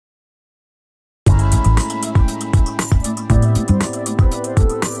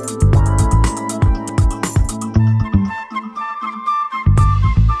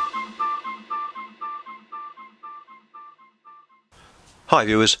Hi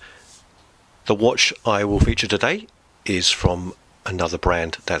viewers, the watch I will feature today is from another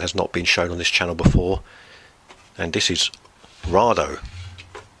brand that has not been shown on this channel before, and this is Rado.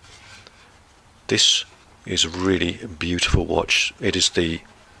 This is a really beautiful watch. It is the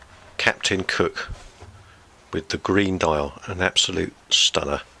Captain Cook with the green dial, an absolute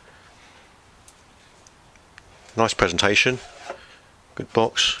stunner. Nice presentation, good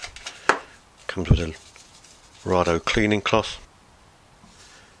box, comes with a Rado cleaning cloth.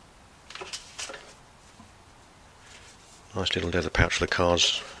 Nice little leather pouch for the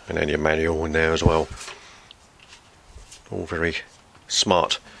cards, and then your manual in there as well. All very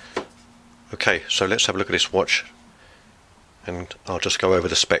smart. Okay, so let's have a look at this watch, and I'll just go over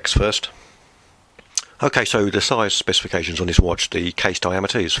the specs first. Okay, so the size specifications on this watch: the case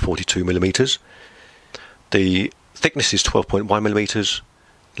diameter is 42mm, the thickness is 12.1mm,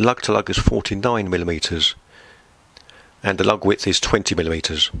 lug to lug is 49mm, and the lug width is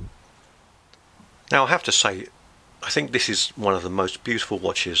 20mm. Now I have to say, I think this is one of the most beautiful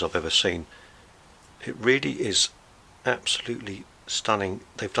watches I've ever seen. It really is absolutely stunning.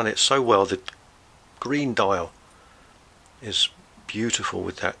 They've done it so well. The green dial is beautiful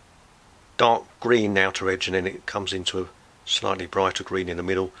with that dark green outer edge, and then it comes into a slightly brighter green in the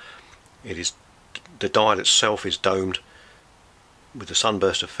middle. The dial itself is domed with the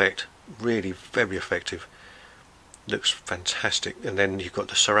sunburst effect, really very effective. Looks fantastic. And then you've got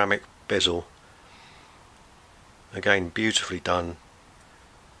the ceramic bezel. Again, beautifully done,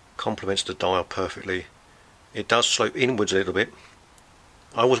 complements the dial perfectly. It does slope inwards a little bit.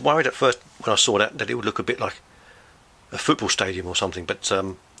 I was worried at first when I saw that it would look a bit like a football stadium or something, but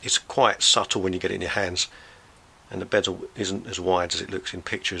it's quite subtle when you get it in your hands, and the bezel isn't as wide as it looks in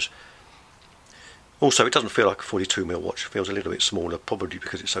pictures. Also, it doesn't feel like a 42mm watch. It feels a little bit smaller, probably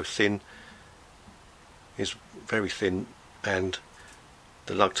because it's so thin. It's very thin, and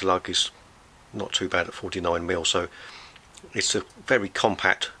the lug to lug is not too bad at 49mm, so it's a very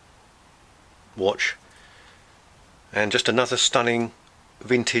compact watch, and just another stunning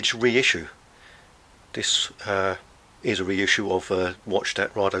vintage reissue. This is a reissue of a watch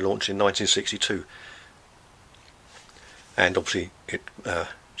that Rado launched in 1962, and obviously it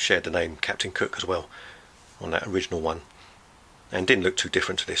shared the name Captain Cook as well on that original one, and didn't look too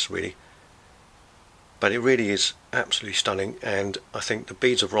different to this really, but it really is absolutely stunning. And I think the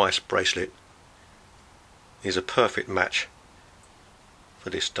beads of rice bracelet is a perfect match for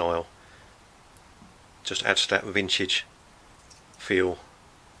this dial. Just adds to that vintage feel.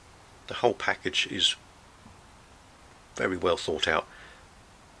 The whole package is very well thought out.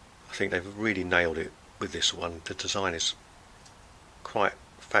 I think they've really nailed it with this one. The design is quite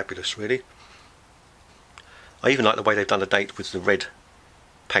fabulous really. I even like the way they've done the date with the red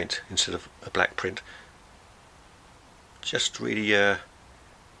paint instead of a black print. Just really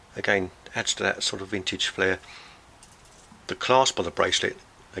again adds to that sort of vintage flair. The clasp on the bracelet,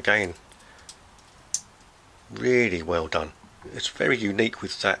 again, really well done. It's very unique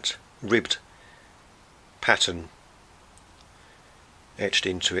with that ribbed pattern etched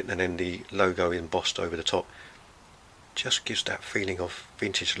into it, and then the logo embossed over the top. Just gives that feeling of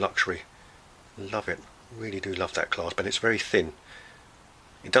vintage luxury. Love it, really do love that clasp, and it's very thin.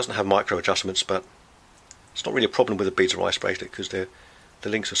 It doesn't have micro adjustments, but it's not really a problem with the beads of rice bracelet because the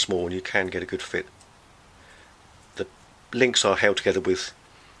links are small and you can get a good fit. The links are held together with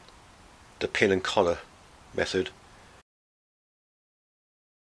the pin and collar method.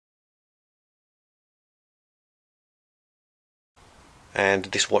 And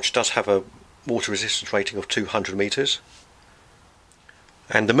this watch does have a water resistance rating of 200 meters.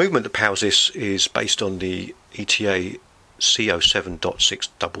 And the movement that powers this is based on the ETA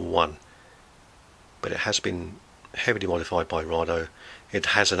C07.611. But it has been heavily modified by Rado. It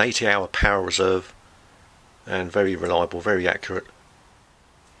has an 80-hour power reserve, and very reliable, very accurate.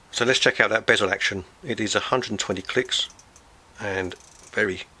 So let's check out that bezel action. It is 120 clicks, and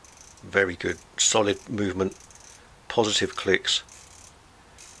very, very good, solid movement, positive clicks,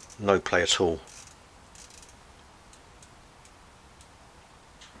 no play at all.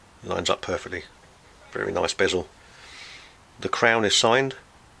 Lines up perfectly, very nice bezel. The crown is signed,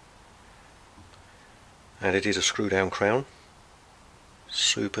 and it is a screw down crown.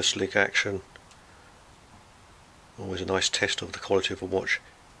 Super slick action. Always a nice test of the quality of a watch.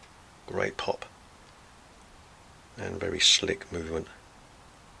 Great pop, and very slick movement.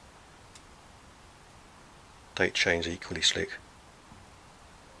 Date chains equally slick.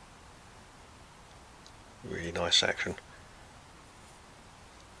 Really nice action.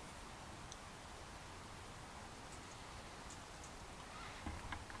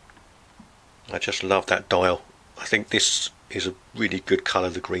 I just love that dial. I think this is a really good colour,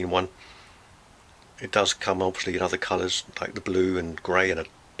 the green one. It does come obviously in other colours like the blue and grey and a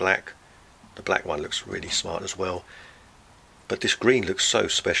black. The black one looks really smart as well, but this green looks so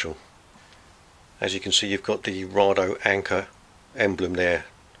special. As you can see, you've got the Rado anchor emblem there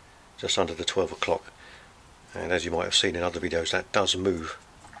just under the 12 o'clock, and as you might have seen in other videos, that does move.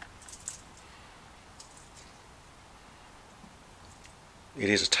 It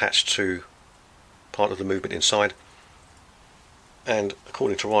is attached to part of the movement inside, and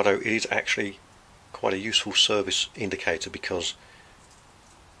according to Rado, it is actually quite a useful service indicator, because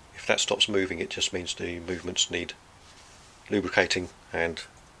if that stops moving, it just means the movements need lubricating and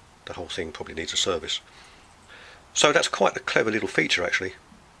the whole thing probably needs a service. So that's quite a clever little feature actually,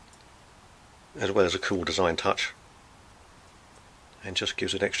 as well as a cool design touch, and just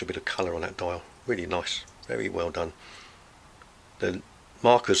gives an extra bit of colour on that dial. Really nice, very well done. The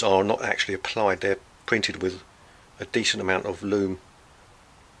markers are not actually applied, they're printed with a decent amount of loom,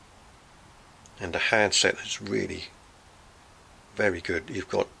 and the handset is really very good. You've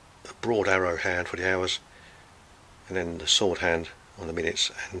got a broad arrow hand for the hours, and then the sword hand on the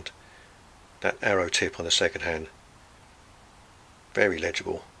minutes, and that arrow tip on the second hand. Very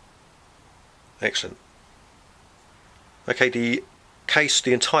legible. Excellent. Okay, the case,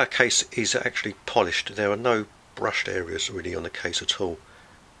 the entire case is actually polished. There are no brushed areas really on the case at all,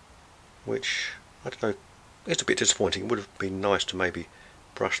 which, I don't know, it's a bit disappointing. It would have been nice to maybe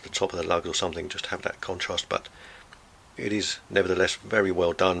brush the top of the lugs or something, just to have that contrast, but it is nevertheless very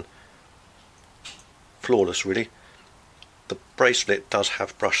well done. Flawless really. The bracelet does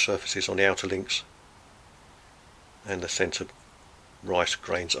have brush surfaces on the outer links, and the centre rice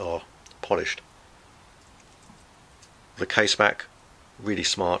grains are polished. The case back, really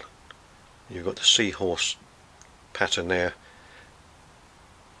smart. You've got the seahorse pattern there.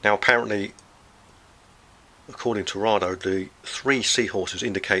 Now apparently, according to Rado, the 3 seahorses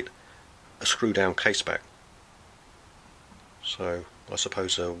indicate a screw down case back. So I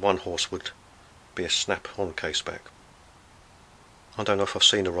suppose a 1 horse would be a snap on case back. I don't know if I've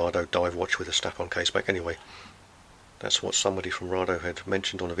seen a Rado dive watch with a snap on case back. Anyway, that's what somebody from Rado had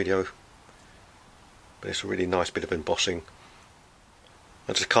mentioned on a video. But it's a really nice bit of embossing.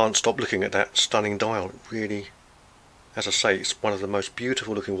 I just can't stop looking at that stunning dial. It really, as I say, it's one of the most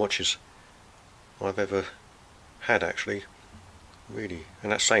beautiful looking watches I've ever had actually. Really,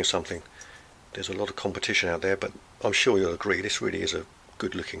 and that's saying something. There's a lot of competition out there, but I'm sure you'll agree this really is a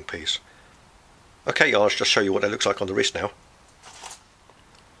good looking piece. Okay, I'll just show you what that looks like on the wrist now.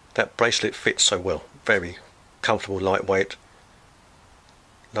 That bracelet fits so well, very comfortable, lightweight.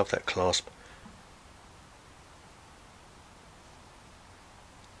 Love that clasp.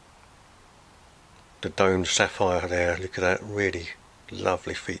 The domed sapphire there, look at that, really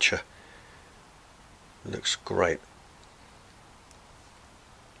lovely feature. Looks great.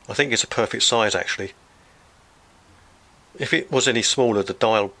 I think it's a perfect size actually. If it was any smaller, the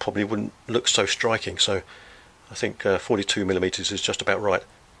dial probably wouldn't look so striking, so I think 42mm is just about right.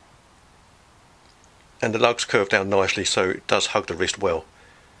 And the lugs curve down nicely, so it does hug the wrist well.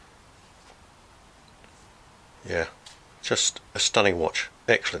 Yeah, just a stunning watch.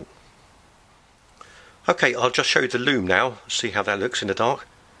 Excellent. Okay, I'll just show you the loom now, see how that looks in the dark.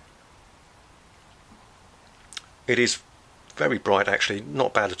 It is very bright actually,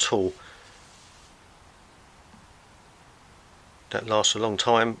 not bad at all. That lasts a long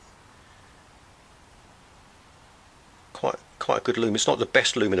time. Quite a good loom. It's not the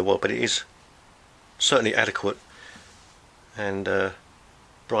best loom in the world, but it is certainly adequate and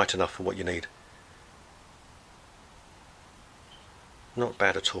bright enough for what you need. Not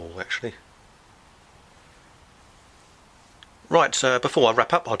bad at all actually. Right, before I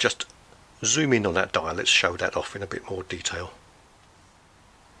wrap up, I'll just zoom in on that dial. Let's show that off in a bit more detail.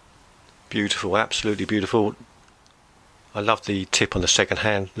 Beautiful, absolutely beautiful. I love the tip on the second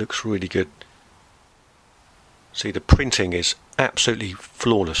hand, looks really good. See, the printing is absolutely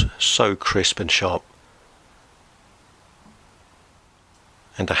flawless, so crisp and sharp.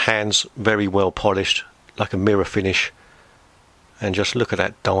 And the hands very well polished, like a mirror finish. And just look at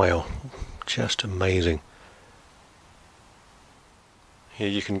that dial, just amazing. Here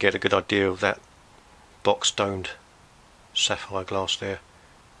you can get a good idea of that box domed sapphire glass there.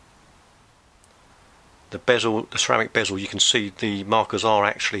 The bezel, the ceramic bezel, you can see the markers are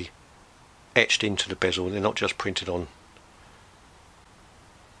actually etched into the bezel, they're not just printed on.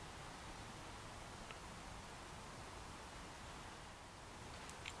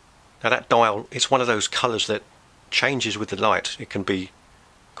 Now that dial, it's one of those colours that changes with the light. It can be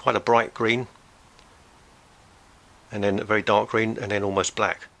quite a bright green, and then a very dark green, and then almost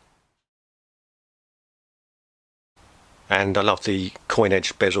black. And I love the coin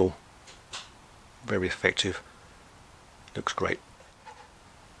edge bezel, very effective, looks great.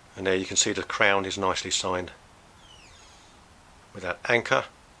 And there you can see the crown is nicely signed with that anchor.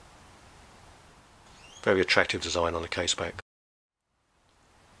 Very attractive design on the case back.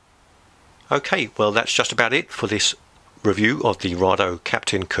 Okay, well that's just about it for this review of the Rado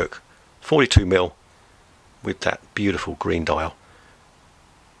Captain Cook 42mm with that beautiful green dial.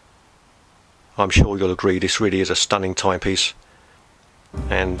 I'm sure you'll agree this really is a stunning timepiece,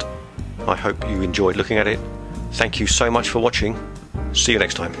 and I hope you enjoyed looking at it. Thank you so much for watching. See you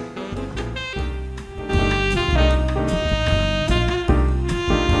next time.